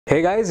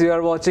Hey guys, you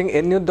are watching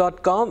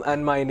innews.com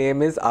and my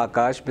name is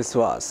Akash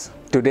Biswas.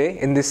 Today,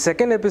 in the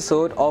second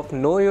episode of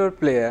Know Your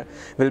Player,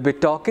 we'll be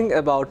talking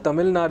about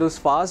Tamil Nadu's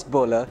fast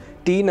bowler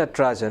T.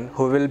 Natarajan,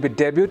 who will be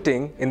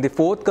debuting in the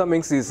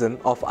forthcoming season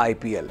of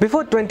IPL.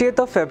 Before 20th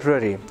of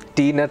February,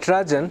 T.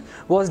 Natarajan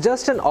was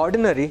just an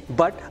ordinary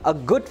but a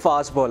good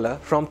fast bowler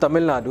from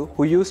Tamil Nadu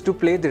who used to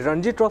play the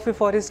Ranji Trophy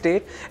for his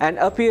state and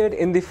appeared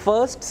in the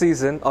first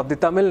season of the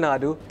Tamil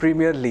Nadu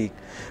Premier League.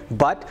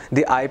 But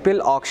the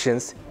IPL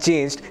auctions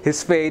changed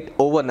his fate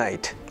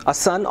overnight. A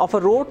son of a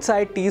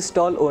roadside tea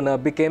stall owner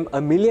became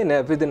a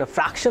millionaire within a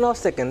fraction of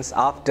seconds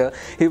after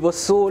he was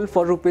sold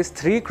for Rs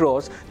 3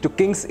 crores to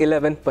Kings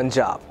 11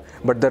 Punjab.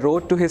 But the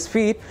road to his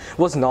feet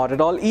was not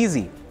at all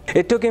easy.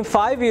 It took him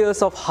 5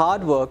 years of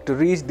hard work to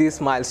reach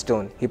this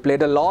milestone. He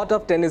played a lot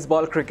of tennis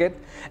ball cricket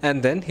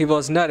and then he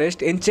was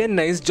nourished in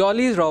Chennai's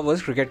Jolly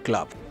Rovers Cricket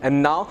Club.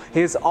 And now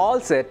he is all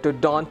set to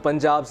don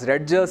Punjab's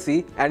red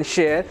jersey and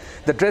share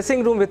the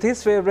dressing room with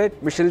his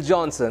favourite Michelle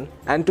Johnson.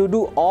 And to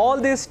do all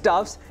these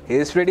stuffs, he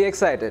is pretty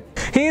excited.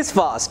 He is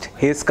fast,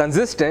 he is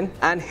consistent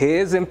and he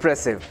is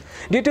impressive.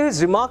 Due to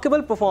his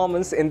remarkable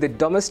performance in the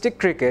domestic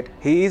cricket,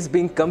 he is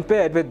being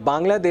compared with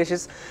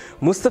Bangladesh's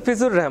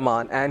Mustafizur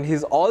Rahman and he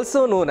is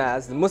also known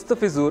as the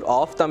Mustafizur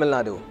of Tamil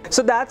Nadu.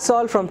 So that's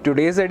all from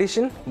today's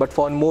edition, but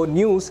for more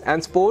news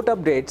and sport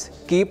updates,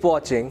 keep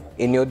watching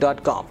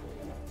innews.com.